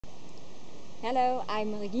Hello,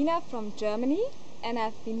 I'm Regina from Germany and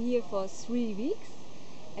I've been here for 3 weeks.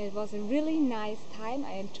 It was a really nice time.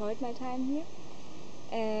 I enjoyed my time here.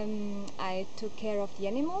 I took care of the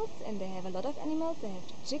animals and they have a lot of animals. They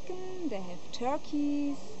have chicken, they have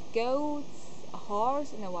turkeys, goats, a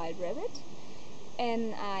horse and a wild rabbit.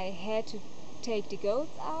 And I had to take the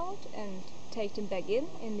goats out and take them back in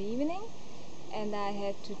the evening. And I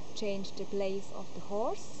had to change the place of the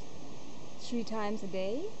horse 3 times a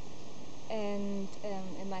day. And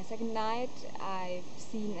in my second night I've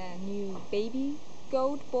seen a new baby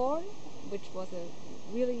goat born, which was a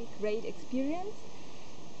really great experience.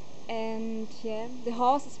 And yeah, the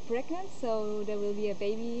horse is pregnant, so there will be a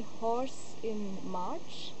baby horse in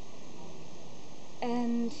March.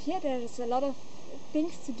 And yeah, there's a lot of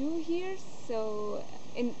things to do here, so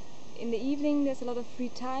in the evening there's a lot of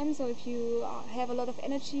free time, so if you have a lot of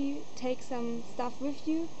energy, take some stuff with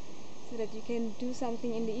you so that you can do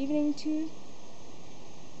something in the evening too.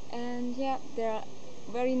 And yeah, there are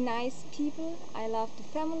very nice people. I love the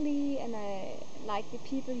family and I like the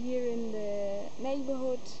people here in the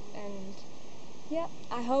neighborhood, and yeah,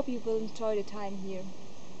 I hope you will enjoy the time here.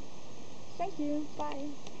 Thank you. Bye.